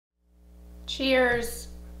Cheers.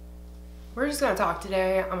 We're just gonna talk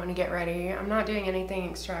today. I'm gonna get ready. I'm not doing anything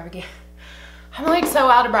extravagant. I'm like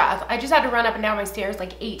so out of breath. I just had to run up and down my stairs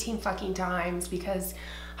like 18 fucking times because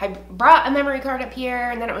I brought a memory card up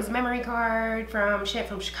here, and then it was a memory card from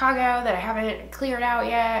Chicago that I haven't cleared out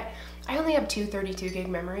yet. I only have two 32 gig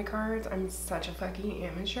memory cards. I'm such a fucking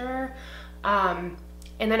amateur.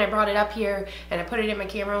 And then I brought it up here and I put it in my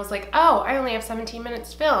camera. I was like, oh, I only have 17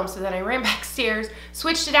 minutes to film. So then I ran back stairs,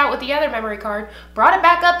 switched it out with the other memory card, brought it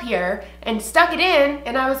back up here and stuck it in.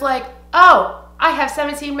 And I was like, oh, I have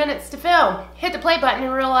 17 minutes to film. Hit the play button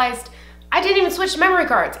and realized I didn't even switch memory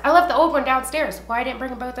cards. I left the old one downstairs. Why I didn't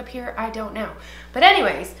bring them both up here, I don't know. But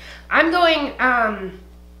anyways, I'm going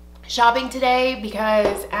shopping today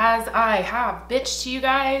because as I have bitched to you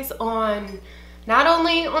guys on, not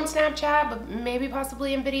only on Snapchat, but maybe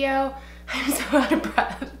possibly in video, I'm so out of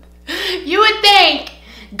breath. You would think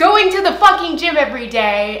going to the fucking gym every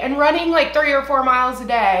day and running like 3 or 4 miles a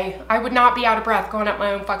day, I would not be out of breath going up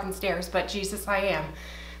my own fucking stairs, but Jesus, I am.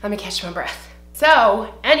 Let me catch my breath.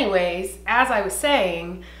 So anyways, as I was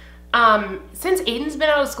saying, since Aiden's been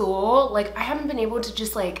out of school, like I haven't been able to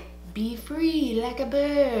just like be free like a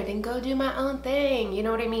bird and go do my own thing, you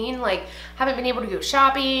know what I mean? Like, haven't been able to go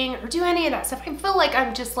shopping or do any of that stuff. I feel like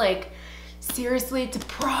I'm just like seriously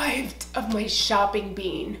deprived of my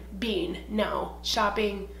shopping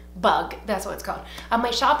shopping bug, that's what it's called. My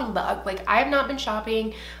shopping bug. Like, I have not been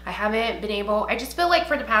shopping. I haven't been able, I just feel like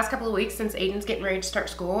for the past couple of weeks since Aiden's getting ready to start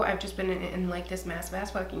school, I've just been in like this massive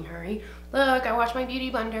ass fucking hurry. Look, I washed my beauty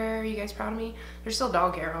blender. Are you guys proud of me? There's still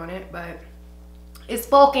dog hair on it, but it's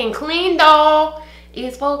fucking clean though.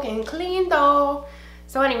 It's fucking clean though.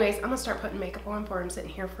 So anyways, I'm gonna start putting makeup on before I'm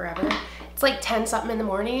sitting here forever. It's like 10 something in the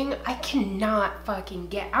morning. I cannot fucking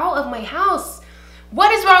get out of my house.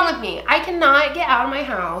 What is wrong with me? I cannot get out of my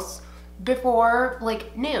house before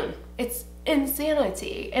like noon. It's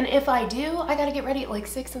insanity. And if I do, I gotta get ready at like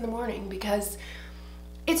 6 in the morning because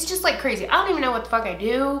it's just like crazy. I don't even know what the fuck I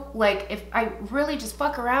do. Like if I really just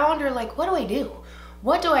fuck around or like, what do I do?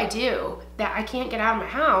 What do I do that I can't get out of my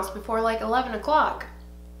house before like 11 o'clock?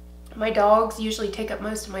 My dogs usually take up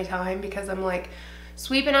most of my time because I'm like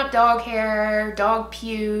sweeping up dog hair, dog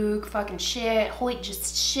puke, fucking shit, holy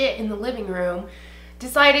just shit in the living room.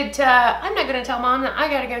 Decided to, I'm not gonna tell mom that I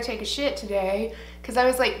gotta go take a shit today because I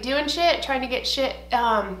was like doing shit, trying to get shit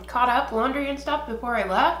caught up, laundry and stuff before I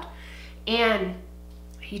left. And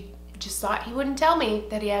he just thought he wouldn't tell me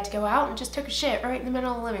that he had to go out and just took a shit right in the middle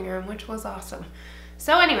of the living room, which was awesome.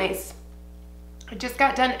 So anyways, I just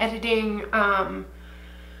got done editing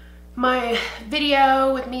my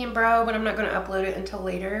video with me and bro, but I'm not going to upload it until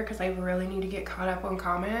later because I really need to get caught up on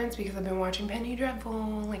comments because I've been watching Penny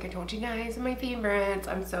Dreadful, like I told you guys, in my favorites.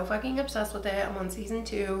 I'm so fucking obsessed with it. I'm on season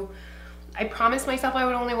 2. I promised myself I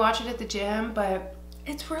would only watch it at the gym, but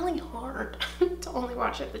it's really hard to only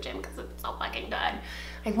watch it at the gym because it's so fucking good.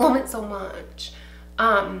 I love it so much.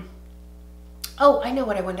 Oh, I know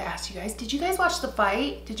what I wanted to ask you guys. Did you guys watch the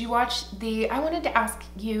fight? Did you watch the, I wanted to ask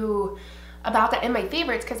you about that in my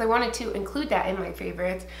favorites because I wanted to include that in my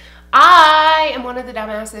favorites. I am one of the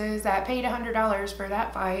dumbasses that paid $100 for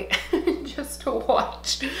that fight just to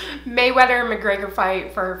watch Mayweather and McGregor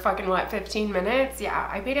fight for fucking what, 15 minutes? Yeah,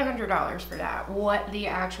 I paid $100 for that. What the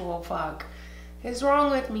actual fuck is wrong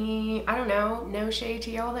with me? I don't know. No shade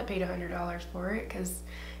to y'all that paid $100 for it because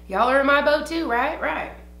y'all are in my boat too, right?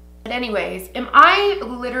 Right. But anyways, am I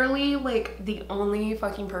literally like the only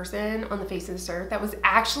fucking person on the face of this earth that was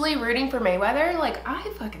actually rooting for Mayweather? Like, I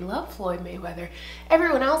fucking love Floyd Mayweather.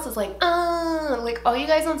 Everyone else is like all you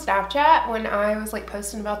guys on Snapchat when I was like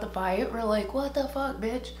posting about the fight were like, what the fuck,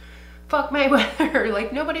 bitch? Fuck Mayweather.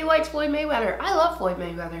 Like, nobody likes Floyd Mayweather. I love Floyd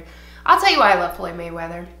Mayweather. I'll tell you why I love Floyd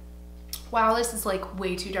Mayweather. Wow, this is like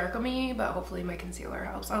way too dark on me, but hopefully my concealer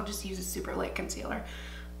helps. I'll just use a super light concealer.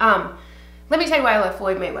 Let me tell you why I love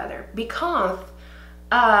Floyd Mayweather. Because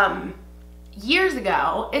years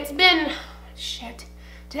ago, it's been, shit,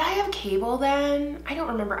 did I have cable then? I don't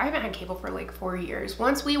remember. I haven't had cable for like 4 years.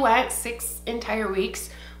 Once we went 6 entire weeks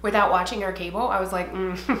without watching our cable, I was like,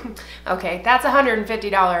 okay, that's a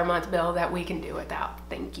 $150 a month bill that we can do without.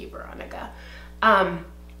 Thank you, Veronica.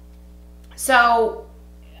 So,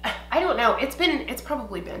 I don't know. It's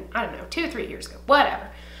probably been, I don't know, 2 or 3 years ago, whatever.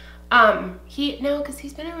 No, because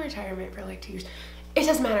he's been in retirement for like 2 years. It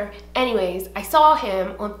doesn't matter. Anyways, I saw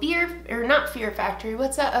him on not Fear Factory.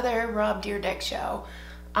 What's that other Rob Dyrdek show?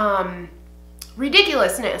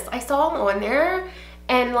 Ridiculousness. I saw him on there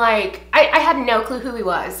and like, I had no clue who he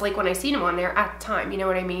was. Like when I seen him on there at the time, you know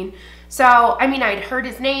what I mean? So, I mean, I'd heard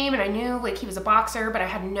his name and I knew like he was a boxer, but I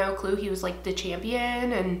had no clue he was like the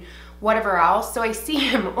champion and whatever else. So I see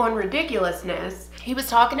him on Ridiculousness. He was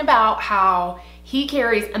talking about how he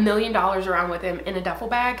carries $1 million around with him in a duffel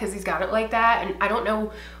bag because he's got it like that. And I don't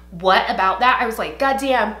know what about that. I was like, God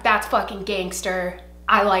damn, that's fucking gangster.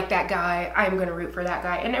 I like that guy. I'm gonna root for that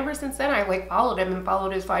guy. And ever since then, I like followed him and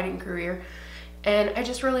followed his fighting career. And I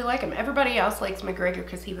just really like him. Everybody else likes McGregor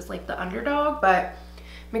because he was like the underdog, but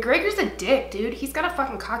McGregor's a dick, dude. He's got a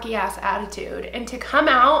fucking cocky ass attitude. And to come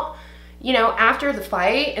out, you know, after the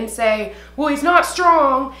fight and say, well, he's not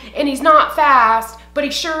strong and he's not fast, but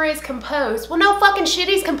he sure is composed. Well, no fucking shit,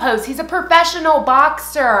 he's composed. He's a professional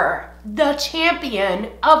boxer. The champion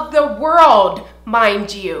of the world,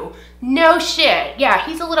 mind you. No shit. Yeah,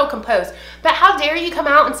 he's a little composed. But how dare you come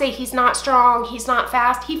out and say he's not strong, he's not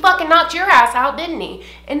fast. He fucking knocked your ass out, didn't he?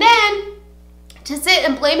 And then to sit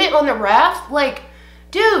and blame it on the ref, like,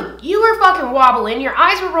 dude, you were fucking wobbling. Your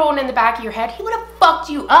eyes were rolling in the back of your head. He would have fucked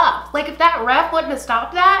you up. Like, if that ref wouldn't have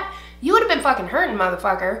stopped that, you would have been fucking hurting,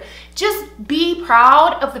 motherfucker. Just be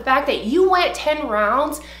proud of the fact that you went 10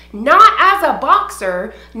 rounds, not as a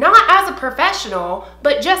boxer, not as a professional,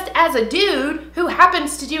 but just as a dude who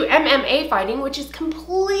happens to do MMA fighting, which is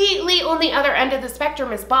completely on the other end of the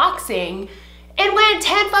spectrum as boxing, and went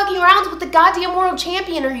 10 fucking rounds with the goddamn world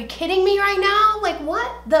champion. Are you kidding me right now? Like,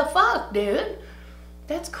 what the fuck, dude?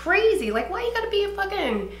 That's crazy. Like, why you gotta be a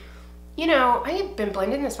fucking... You know, I've been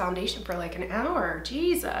blending this foundation for like an hour.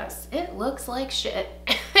 Jesus, it looks like shit.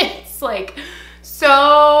 It's like,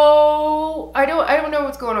 so I don't know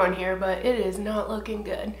what's going on here, but it is not looking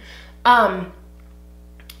good.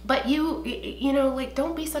 But you know, like,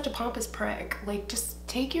 don't be such a pompous prick. Like, just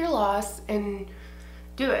take your loss and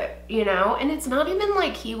do it, you know? And it's not even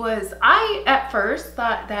like he was, I at first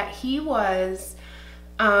thought that he was,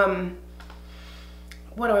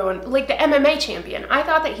 what do I want? Like the MMA champion. I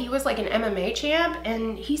thought that he was like an MMA champ,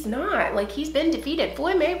 and he's not. Like, he's been defeated.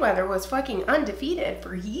 Floyd Mayweather was fucking undefeated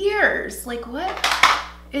for years. Like, what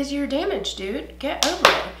is your damage, dude? Get over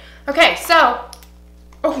it. Okay, so,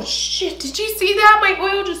 oh shit, did you see that? My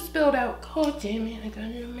oil just spilled out. God damn it, I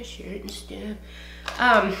got it on my shirt and stuff.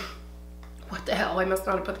 What the hell? I must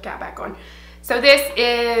not have put the cap back on. So this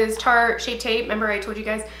is Tarte Shape Tape. Remember I told you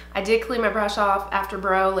guys I did clean my brush off after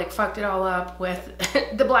bro like fucked it all up with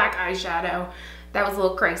the black eyeshadow. That was a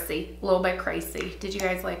little crazy, a little bit crazy. Did you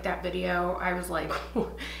guys like that video? I was like,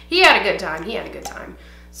 he had a good time. He had a good time.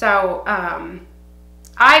 So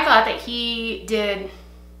I thought that he did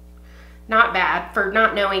not bad for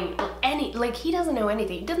not knowing any, like, he doesn't know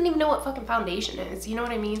anything. He doesn't even know what fucking foundation is. You know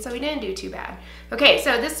what I mean? So he didn't do too bad. Okay,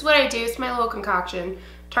 so this is what I do. It's my little concoction.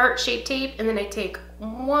 Tarte Shape Tape, and then I take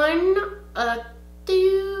I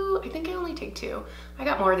think I only take 2. I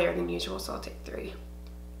got more there than usual, so I'll take 3.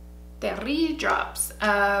 3 drops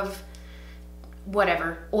of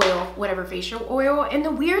whatever oil, whatever facial oil. And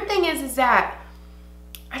the weird thing is that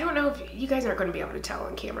I don't know if you guys aren't going to be able to tell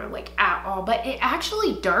on camera like at all, but it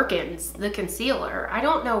actually darkens the concealer. I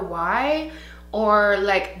don't know why, or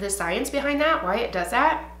like the science behind that, why it does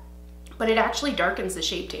that, but it actually darkens the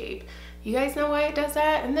Shape Tape. You guys know why it does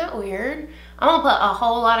that? Isn't that weird? I'm gonna put a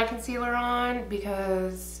whole lot of concealer on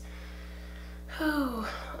because, oh,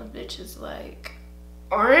 a bitch is like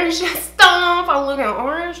orange and stuff. I'm looking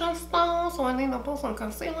orange and stuff, so I need to put some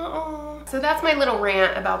concealer on. So that's my little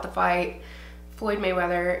rant about the fight. Floyd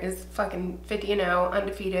Mayweather is fucking 50-0,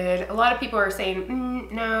 undefeated. A lot of people are saying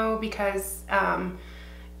no because,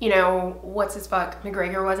 you know, what's his fuck?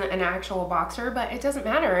 McGregor wasn't an actual boxer, but it doesn't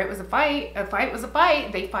matter. It was a fight. A fight was a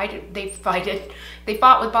fight. They fought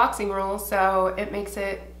with boxing rules, so it makes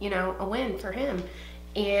it, you know, a win for him.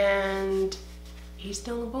 And he's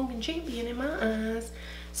still a fucking champion in my eyes.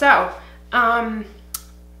 So,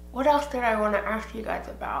 what else did I want to ask you guys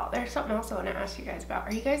about? There's something else I want to ask you guys about.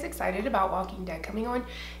 Are you guys excited about Walking Dead coming on?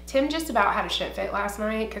 Tim just about had a shit fit last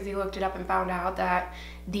night because he looked it up and found out that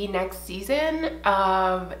the next season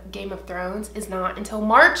of Game of Thrones is not until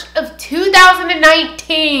March of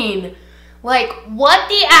 2019. Like, what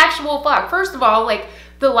the actual fuck? First of all, like,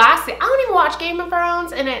 the last, I don't even watch Game of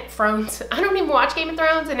Thrones and I don't even watch Game of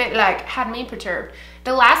Thrones and it like had me perturbed.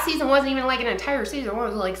 The last season wasn't even like an entire season. What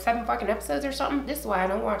was it, like 7 fucking episodes or something? This is why I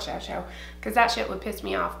don't watch that show, because that shit would piss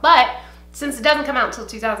me off. But since it doesn't come out until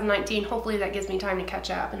 2019, hopefully that gives me time to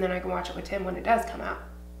catch up and then I can watch it with Tim when it does come out.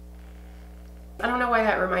 I don't know why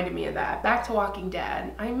that reminded me of that. Back to Walking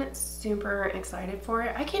Dead. I'm super excited for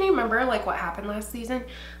it. I can't even remember like what happened last season.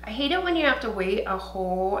 I hate it when you have to wait a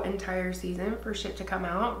whole entire season for shit to come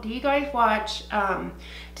out. Do you guys watch,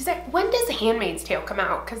 when does Handmaid's Tale come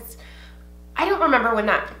out? Because I don't remember when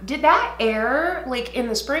did that air like in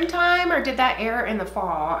the springtime or did that air in the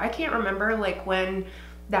fall? I can't remember like when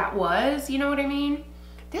that was, you know what I mean?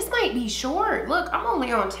 This might be short. Look, I'm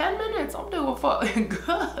only on 10 minutes. I'm doing fucking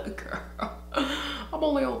good, girl. I'm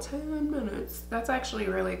only on 10 minutes. That's actually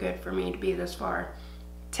really good for me to be this far.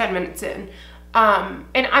 10 minutes in. And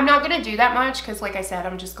I'm not gonna do that much because like I said,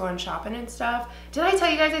 I'm just going shopping and stuff. Did I tell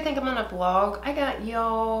you guys I think I'm on a vlog? I got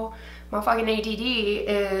y'all. My fucking ADD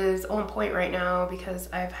is on point right now because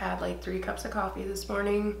I've had like 3 cups of coffee this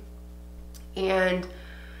morning. And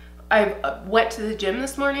I went to the gym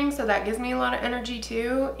this morning, so that gives me a lot of energy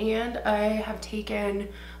too. And I have taken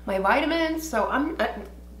my vitamins, so I'm...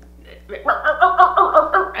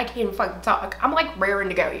 I can't even fucking talk. I'm like raring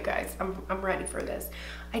to go, you guys. I'm ready for this.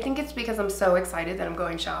 I think it's because I'm so excited that I'm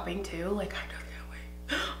going shopping too. Like, I can't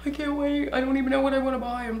wait. I can't wait. I don't even know what I want to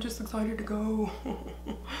buy. I'm just excited to go.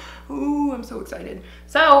 Ooh, I'm so excited.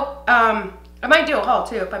 So, I might do a haul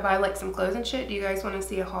too if I buy like some clothes and shit. Do you guys want to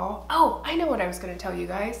see a haul? Oh, I know what I was going to tell you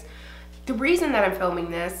guys. The reason that I'm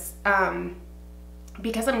filming this,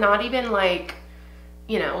 because I'm not even like,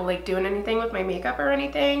 you know, like doing anything with my makeup or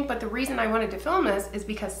anything, but the reason I wanted to film this is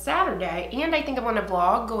because Saturday, and I think I'm on a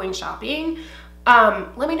vlog going shopping.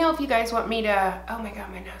 Let me know if you guys want me to, oh my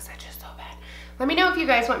god, my nose itches so bad. Let me know if you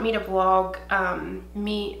guys want me to vlog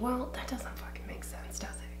me, well, that doesn't fucking make sense, does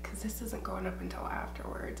it? Because this isn't going up until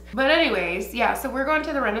afterwards. But anyways, yeah, so we're going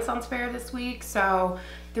to the Renaissance Fair this week, so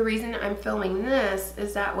the reason I'm filming this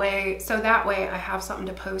is that way, I have something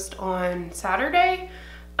to post on Saturday.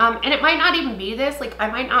 And it might not even be this, like I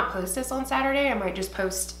might not post this on Saturday. I might just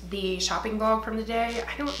post the shopping vlog from the day.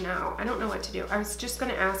 I don't know. I don't know what to do. I was just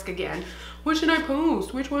gonna ask again, what should I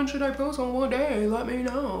post? Which one should I post on what day? Let me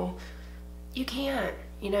know. You can't,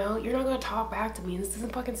 you know, you're not gonna talk back to me. This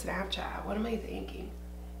isn't fucking Snapchat. What am I thinking?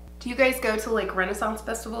 Do you guys go to like Renaissance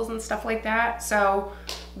festivals and stuff like that? So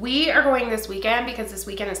we are going this weekend because this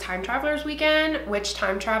weekend is Time Travelers Weekend, which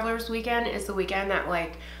Time Travelers Weekend is the weekend that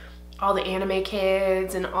like all the anime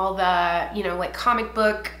kids and all the, you know, like comic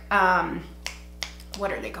book,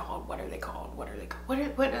 what are they called? What is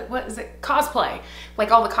it? Cosplay. Like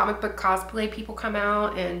all the comic book cosplay people come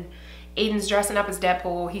out, and Aiden's dressing up as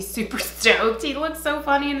Deadpool. He's super stoked. He looks so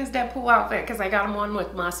funny in his Deadpool outfit because I got him one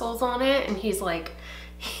with muscles on it, and he's like,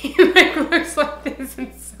 he like looks like this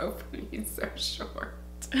and so funny. He's so short.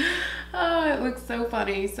 Oh, it looks so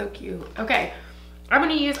funny. So cute. Okay. I'm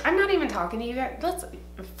not even talking to you guys. Let's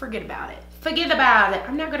forget about it. Forget about it.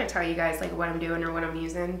 I'm not going to tell you guys like what I'm doing or what I'm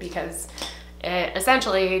using because it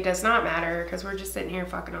essentially does not matter because we're just sitting here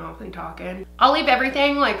fucking off and talking. I'll leave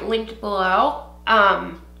everything like linked below.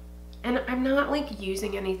 And I'm not like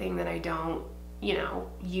using anything that I don't, you know,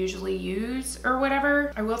 usually use or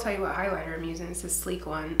whatever. I will tell you what highlighter I'm using. It's this sleek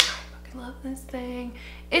one. I fucking love this thing.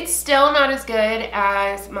 It's still not as good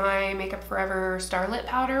as my Makeup Forever Starlit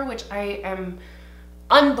powder, which I am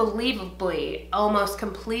unbelievably almost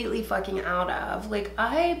completely fucking out of. Like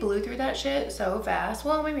I blew through that shit so fast.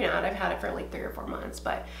 Well, maybe not. I've had it for like 3 or 4 months,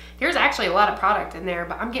 but there's actually a lot of product in there,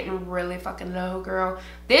 but I'm getting really fucking low, girl.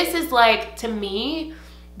 This is like, to me,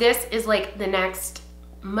 this is like the next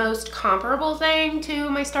most comparable thing to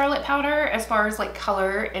my Starlit powder as far as like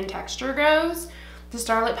color and texture goes. The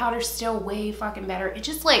Starlit powder is still way fucking better. It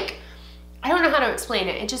just like, I don't know how to explain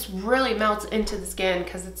it. It just really melts into the skin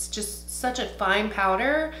because it's just such a fine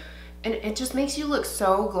powder, and it just makes you look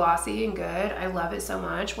so glossy and good. I love it so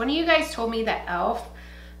much. One of you guys told me that e.l.f.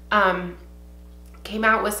 Came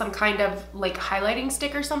out with some kind of like highlighting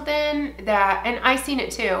stick or something that, and I seen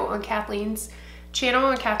it too on Kathleen's channel,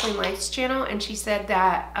 on Kathleen Life's channel, and she said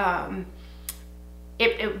that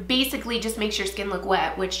it basically just makes your skin look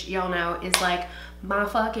wet, which y'all know is like my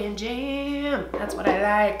fucking jam. That's what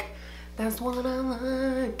I like. That's what I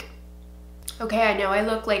like. Okay, I know I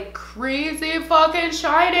look like crazy fucking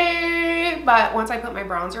shiny, but once I put my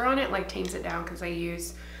bronzer on, it like tames it down because I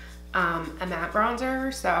use a matte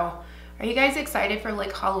bronzer. So are you guys excited for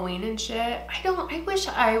like Halloween and shit? I wish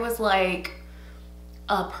I was like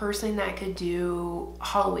a person that could do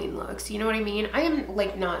Halloween looks. You know what I mean? I am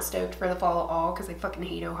like not stoked for the fall at all because I fucking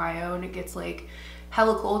hate Ohio and it gets like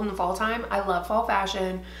hella cold in the fall time. I love fall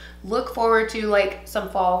fashion. Look forward to like some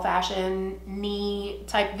fall fashion-y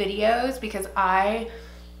type videos because I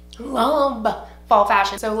love fall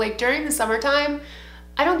fashion. So like during the summertime,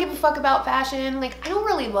 I don't give a fuck about fashion. Like I don't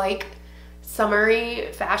really like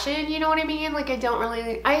summery fashion, you know what I mean? Like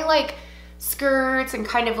I like skirts and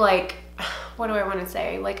kind of like, what do I want to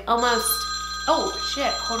say? Like almost, oh shit,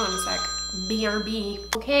 hold on a sec.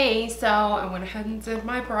 BRB. Okay, so I went ahead and did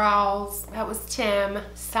my brows. That was Tim.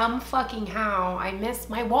 Some fucking how I miss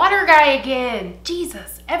my water guy again.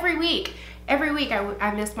 Jesus, every week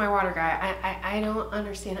I miss my water guy. I don't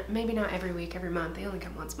understand it. Maybe not every week, every month. They only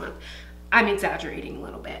come once a month. I'm exaggerating a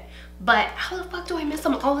little bit, but how the fuck do I miss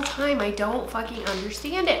them all the time? I don't fucking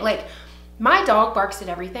understand it. Like, my dog barks at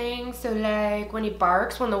everything. So like when he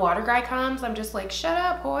barks, when the water guy comes, I'm just like, shut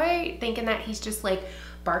up, boy. Thinking that he's just like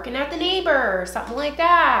barking at the neighbor or something like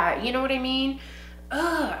that. You know what I mean?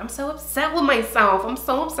 Ugh, I'm so upset with myself. I'm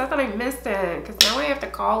so upset that I missed it. Because now I have to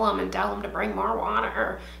call him and tell him to bring more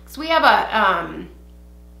water. Because we have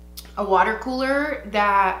a water cooler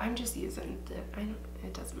that I'm just using.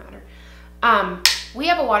 It doesn't matter. We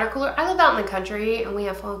have a water cooler. I live out in the country and we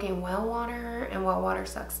have fucking well water, and well water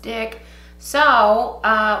sucks dick. So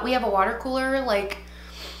we have a water cooler. Like,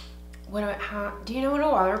 do you know what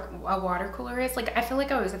a water cooler is? Like, I feel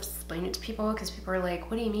like I always have to explain it to people because people are like,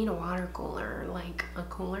 what do you mean a water cooler? Like a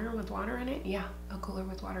cooler with water in it? Yeah, a cooler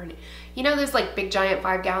with water in it. You know, there's like big giant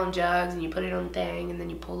 5-gallon jugs and you put it on the thing and then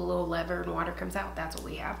you pull the little lever and water comes out. That's what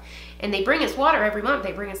we have. And they bring us water every month.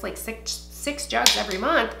 They bring us like six jugs every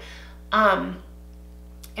month.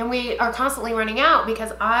 And we are constantly running out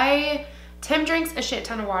because Tim drinks a shit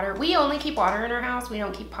ton of water. We only keep water in our house. We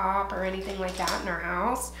don't keep pop or anything like that in our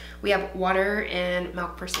house. We have water and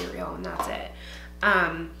milk for cereal, and that's it.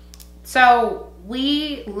 So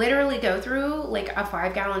we literally go through like a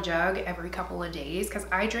 5-gallon jug every couple of days because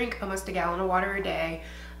I drink almost a gallon of water a day.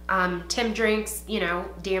 Tim drinks, you know,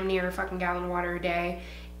 damn near a fucking gallon of water a day.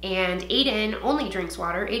 And Aiden only drinks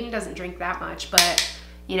water. Aiden doesn't drink that much, but,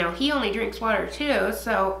 you know, he only drinks water too.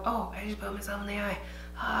 So, oh, I just put myself in the eye.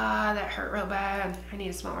 Ah, that hurt real bad. I need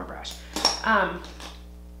a smaller brush.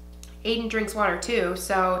 Aiden drinks water too,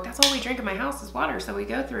 so that's all we drink in my house is water. So we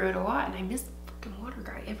go through it a lot, and I miss the fucking water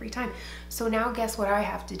guy every time. So now guess what I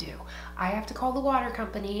have to do? I have to call the water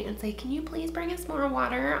company and say, can you please bring us more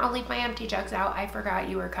water? I'll leave my empty jugs out. I forgot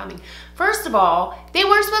you were coming. First of all, they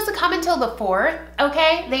weren't supposed to come until the 4th,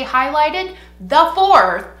 okay? They highlighted the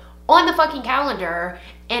 4th on the fucking calendar.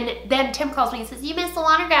 And then Tim calls me and says, you missed the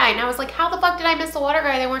water guy. And I was like, how the fuck did I miss the water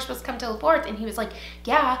guy? They weren't supposed to come till the 4th. And he was like,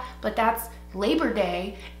 yeah, but that's Labor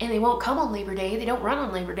Day and they won't come on Labor Day. They don't run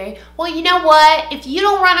on Labor Day. Well, you know what? If you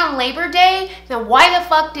don't run on Labor Day, then why the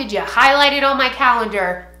fuck did you highlight it on my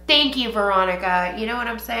calendar? Thank you, Veronica. You know what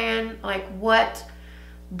I'm saying? Like, what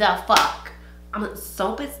the fuck? I'm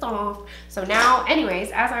so pissed off. So now,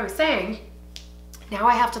 anyways, as I was saying, now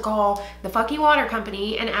I have to call the fucking water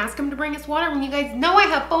company and ask them to bring us water when you guys know I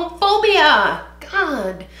have phone phobia.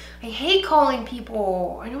 God, I hate calling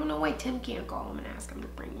people. I don't know why Tim can't call them and ask them to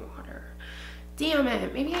bring water. Damn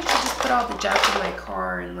it. Maybe I should just put all the jugs in my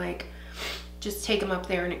car and like just take them up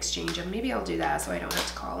there and exchange them. Maybe I'll do that so I don't have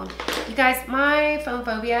to call them. You guys, my phone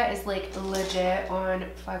phobia is like legit on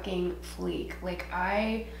fucking fleek. Like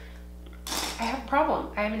I have a problem.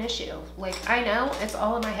 I have an issue. Like, I know it's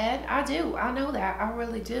all in my head. I do. I know that. I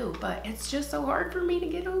really do. But it's just so hard for me to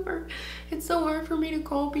get over. It's so hard for me to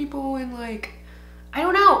call people and like, I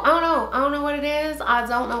don't know. I don't know what it is. I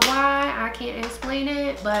don't know why. I can't explain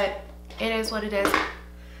it, but it is what it is.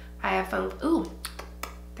 I have phone. Ooh,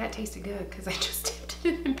 that tasted good because I just dipped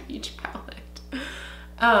it in peach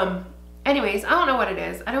palette. Anyways, I don't know what it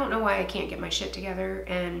is. I don't know why I can't get my shit together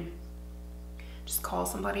and just call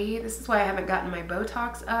somebody. This is why I haven't gotten my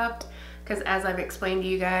Botox up, because as I've explained to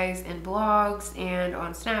you guys in vlogs and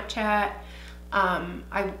on Snapchat,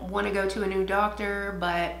 I want to go to a new doctor,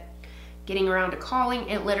 but getting around to calling,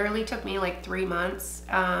 it literally took me like 3 months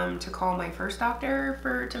to call my first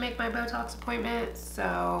doctor to make my Botox appointment.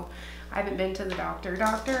 So I haven't been to the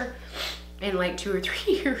doctor in like 2 or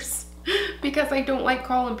 3 years because I don't like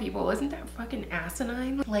calling people. Isn't that fucking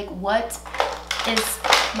asinine? Like, what is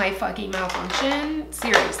my fucking malfunction?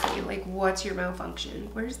 Seriously, like, what's your malfunction?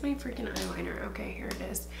 Where's my freaking eyeliner? Okay, here it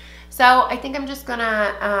is. So I think I'm just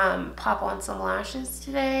gonna pop on some lashes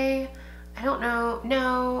today. I don't know.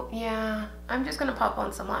 No, yeah, I'm just gonna pop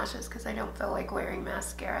on some lashes because I don't feel like wearing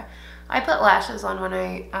mascara. I put lashes on when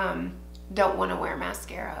I don't want to wear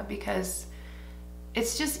mascara because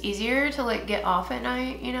it's just easier to like get off at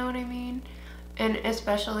night, you know what I mean? And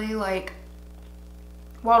especially like,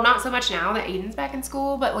 well, not so much now that Aiden's back in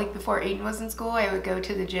school, but like before Aiden was in school, I would go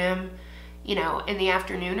to the gym, you know, in the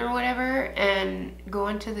afternoon or whatever, and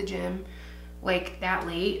going to the gym like that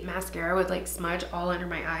late, mascara would like smudge all under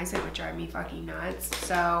my eyes and it would drive me fucking nuts.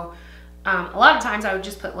 So a lot of times I would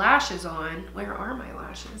just put lashes on. Where are my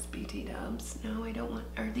lashes? BT dubs. No, I don't want,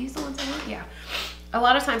 are these the ones I want? Yeah. A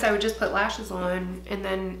lot of times I would just put lashes on and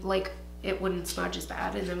then like it wouldn't smudge as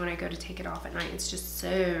bad. And then when I go to take it off at night, it's just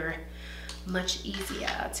so much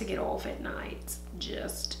easier to get off at night.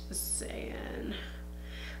 Just saying.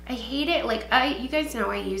 I hate it. Like, you guys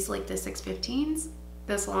know I use like the 615s,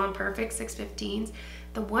 the Salon Perfect 615s.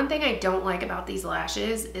 The one thing I don't like about these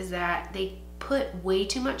lashes is that they put way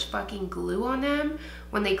too much fucking glue on them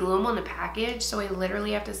when they glue them on the package. So I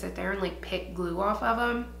literally have to sit there and like pick glue off of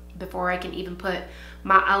them before I can even put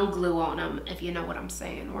my own glue on them, if you know what I'm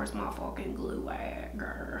saying. Where's my fucking glue at,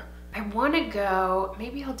 girl? I want to go,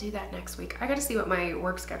 maybe I'll do that next week. I got to see what my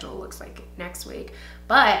work schedule looks like next week.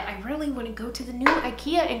 But I really want to go to the new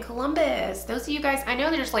IKEA in Columbus. Those of you guys, I know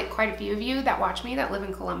there's like quite a few of you that watch me that live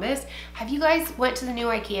in Columbus. Have you guys went to the new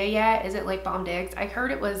IKEA yet? Is it like bomb digs? I heard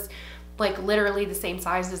it was like literally the same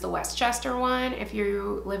size as the Westchester one. If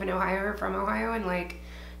you live in Ohio or from Ohio and like,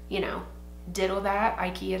 you know, diddle that,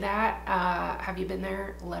 IKEA that. Have you been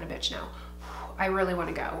there? Let a bitch know. I really want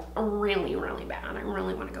to go, really, really bad. I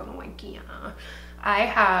really want to go to IKEA.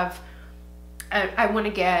 I want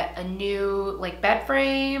to get a new like bed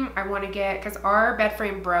frame. I want to get, because our bed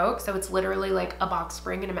frame broke, so it's literally like a box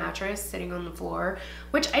spring and a mattress sitting on the floor,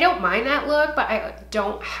 which I don't mind that look, but I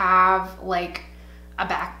don't have like a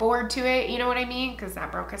backboard to it, you know what I mean? Because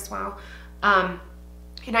that broke as well.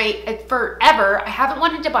 And forever, I haven't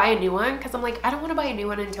wanted to buy a new one because I'm like, I don't want to buy a new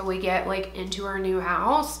one until we get like into our new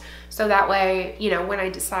house. So that way, you know, when I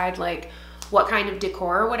decide like what kind of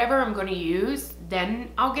decor or whatever I'm going to use,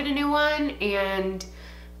 then I'll get a new one. And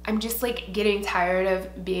I'm just like getting tired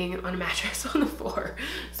of being on a mattress on the floor.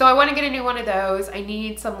 So I want to get a new one of those. I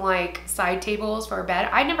need some like side tables for our bed.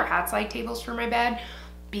 I never had side tables for my bed,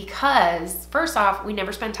 because first off, we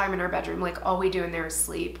never spend time in our bedroom. Like all we do in there is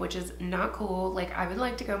sleep, which is not cool. Like I would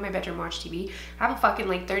like to go in my bedroom, watch TV. I have a fucking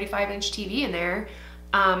like 35-inch TV in there.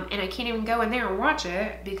 And I can't even go in there and watch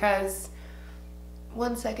it because,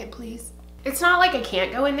 one second, please. It's not like I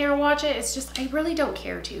can't go in there and watch it. It's just, I really don't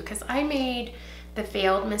care to, because I made the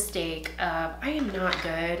failed mistake of, I am not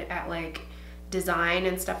good at like design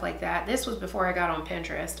and stuff like that. This was before I got on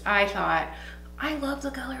Pinterest. I thought, I love the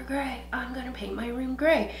color gray. I'm gonna paint my room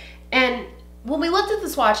gray. And when we looked at the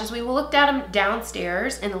swatches, we looked at them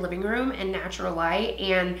downstairs in the living room in natural light.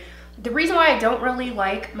 And the reason why I don't really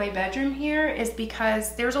like my bedroom here is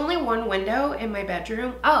because there's only one window in my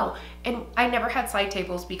bedroom. Oh, and I never had side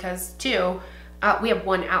tables because too, we have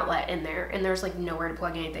one outlet in there and there's like nowhere to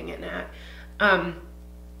plug anything in at.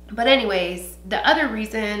 But anyways, the other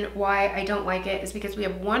reason why I don't like it is because we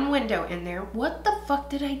have one window in there. What the fuck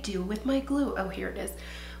did I do with my glue? Oh, here it is.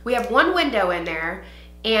 We have one window in there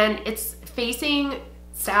and it's facing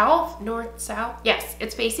south, north, south. Yes,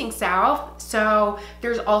 it's facing south. So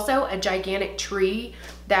there's also a gigantic tree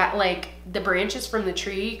that like the branches from the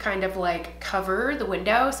tree kind of like cover the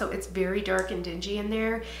window. So it's very dark and dingy in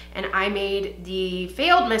there. And I made the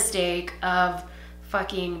failed mistake of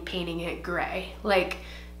fucking painting it gray. Like,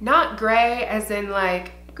 not gray as in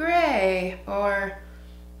like gray, or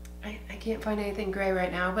I can't find anything gray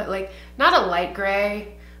right now, but like not a light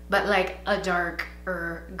gray, but like a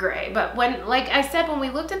darker gray. But when, like I said, when we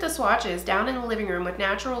looked at the swatches down in the living room with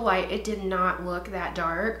natural light, it did not look that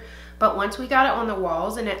dark. But once we got it on the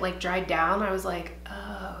walls and it like dried down, I was like,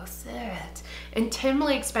 oh shit. And Tim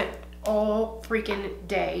like spent all freaking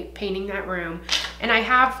day painting that room. And I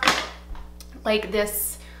have like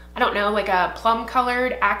this, I don't know, like a plum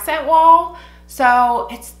colored accent wall. So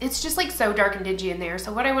it's just like so dark and dingy in there.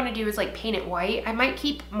 So what I want to do is like paint it white. I might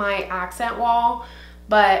keep my accent wall,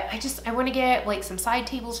 but I want to get like some side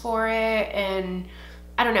tables for it. And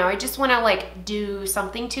I don't know, I just want to like do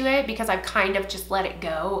something to it because I've kind of just let it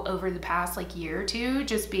go over the past like year or two,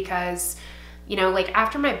 just because, you know, like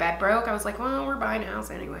after my bed broke, I was like, well, we're buying a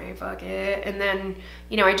house anyway, fuck it. And then,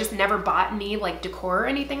 you know, I just never bought any like decor or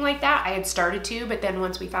anything like that. I had started to, but then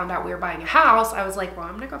once we found out we were buying a house, I was like, well,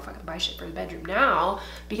 I'm not gonna fucking buy shit for the bedroom now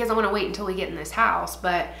because I want to wait until we get in this house.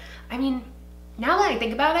 But I mean, now that I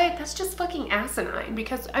think about it, that's just fucking asinine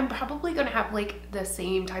because I'm probably gonna have like the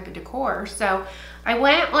same type of decor. So I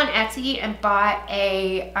went on Etsy and bought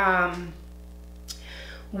a,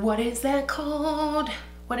 what is that called?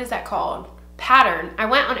 Pattern. I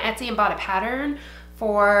went on Etsy and bought a pattern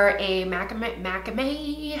for a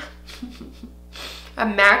macrame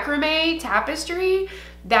tapestry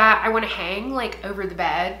that I want to hang like over the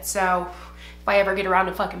bed. So if I ever get around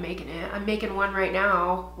to fucking making it, I'm making one right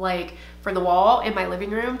now, like for the wall in my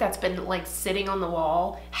living room that's been like sitting on the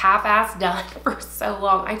wall, half-ass done for so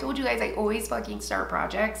long. I told you guys I always fucking start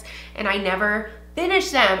projects and I never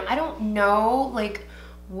finish them. I don't know like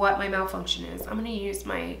what my malfunction is. I'm gonna use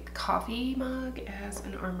my coffee mug as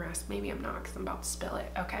an armrest. Maybe I'm not because I'm about to spill it.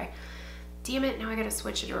 Okay. Damn it, now I gotta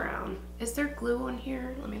switch it around. Is there glue on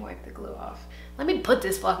here? Let me wipe the glue off. Let me put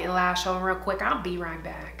this fucking lash on real quick. I'll be right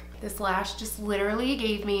back. This lash just literally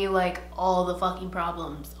gave me like all the fucking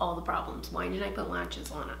problems. All the problems. Why did I put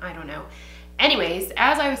latches on it? I don't know. Anyways,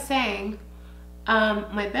 as I was saying,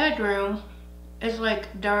 my bedroom is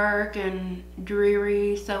like dark and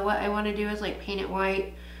dreary. So what I want to do is like paint it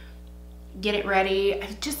white, get it ready.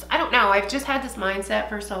 I don't know. I've just had this mindset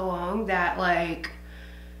for so long that like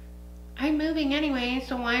I'm moving anyway,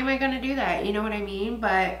 so why am I going to do that? You know what I mean?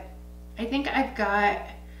 But I think I've got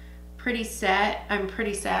pretty set. I'm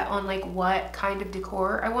pretty set on like what kind of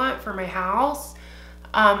decor I want for my house.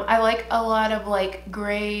 I like a lot of like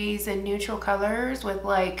grays and neutral colors with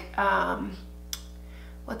like,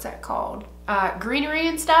 what's that called? Greenery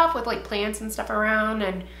and stuff with like plants and stuff around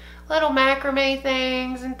and little macrame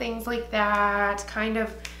things and things like that. Kind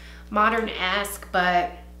of modern-esque,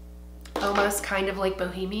 but almost kind of like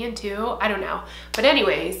bohemian too. I don't know. But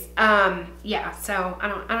anyways, yeah, so I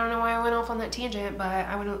don't know why I went off on that tangent, but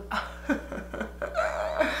I went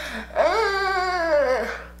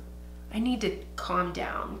I need to calm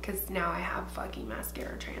down because now I have fucking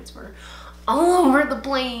mascara transfer all over the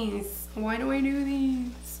place. Why do I do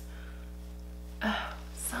these?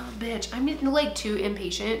 Son of a bitch. I'm like too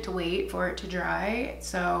impatient to wait for it to dry.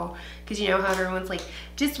 So, because you know how everyone's like,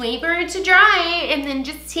 just wait for it to dry and then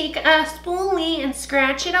just take a spoolie and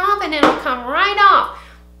scratch it off and it'll come right off.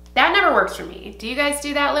 That never works for me. Do you guys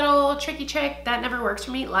do that little tricky trick? That never works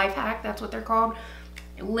for me. Life hack, that's what they're called.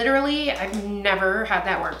 Literally, I've never had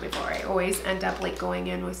that work before. I always end up like going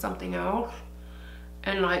in with something else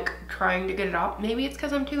and like trying to get it off. Maybe it's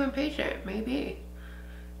because I'm too impatient. Maybe.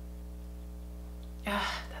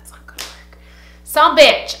 That's not gonna work. Some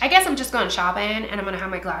bitch. I guess I'm just going shopping and I'm gonna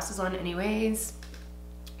have my glasses on anyways,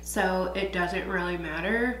 so it doesn't really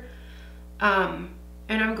matter. And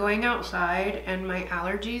I'm going outside and my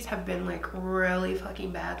allergies have been like really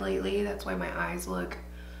fucking bad lately. That's why my eyes look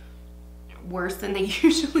worse than they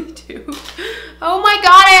usually do. Oh my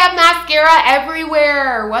god, I have mascara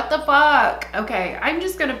everywhere. What the fuck? Okay, I'm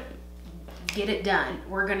just gonna get it done.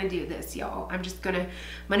 We're gonna do this, y'all. I'm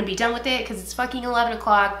gonna be done with it because it's fucking 11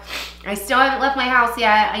 o'clock. I still haven't left my house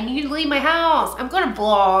yet. I need to leave my house. I'm gonna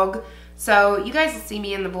vlog, so you guys will see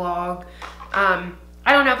me in the vlog.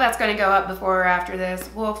 I don't know if that's gonna go up before or after this.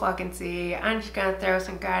 We'll fucking see. I'm just gonna throw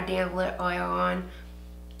some goddamn lip oil on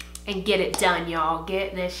and get it done, y'all.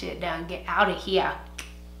 Get this shit done. Get out of here.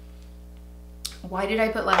 Why did I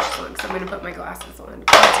put lashes on? Because I'm gonna put my glasses on.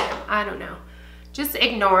 Goddamn, I don't know. Just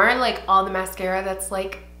ignore like all the mascara that's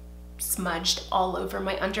like smudged all over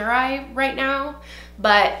my under eye right now.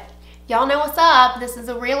 But y'all know what's up. This is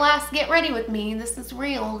a real ass get ready with me. This is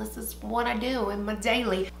real. This is what I do in my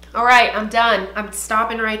daily. All right, I'm done. I'm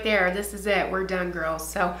stopping right there. This is it. We're done, girls.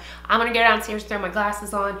 So I'm gonna go downstairs, throw my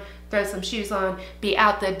glasses on, throw some shoes on, be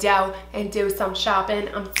out the door and do some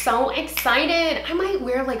shopping. I'm so excited. I might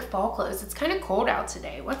wear like fall clothes. It's kind of cold out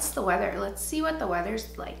today. What's the weather? Let's see what the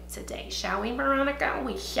weather's like today. Shall we, Veronica?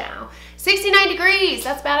 We shall. 69 degrees.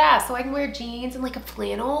 That's badass. So I can wear jeans and like a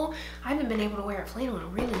flannel. I haven't been able to wear a flannel in a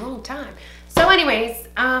really long time. So anyways,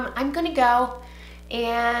 I'm gonna go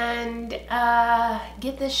and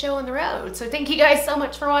get this show on the road. So thank you guys so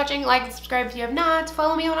much for watching. Like and subscribe if you have not.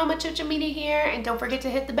 Follow me on all my social media here, and don't forget to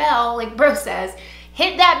hit the bell like bro says.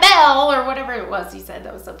 Hit that bell or whatever it was he said.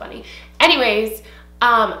 That was so funny. Anyways,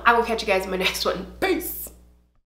 I will catch you guys in my next one. Peace.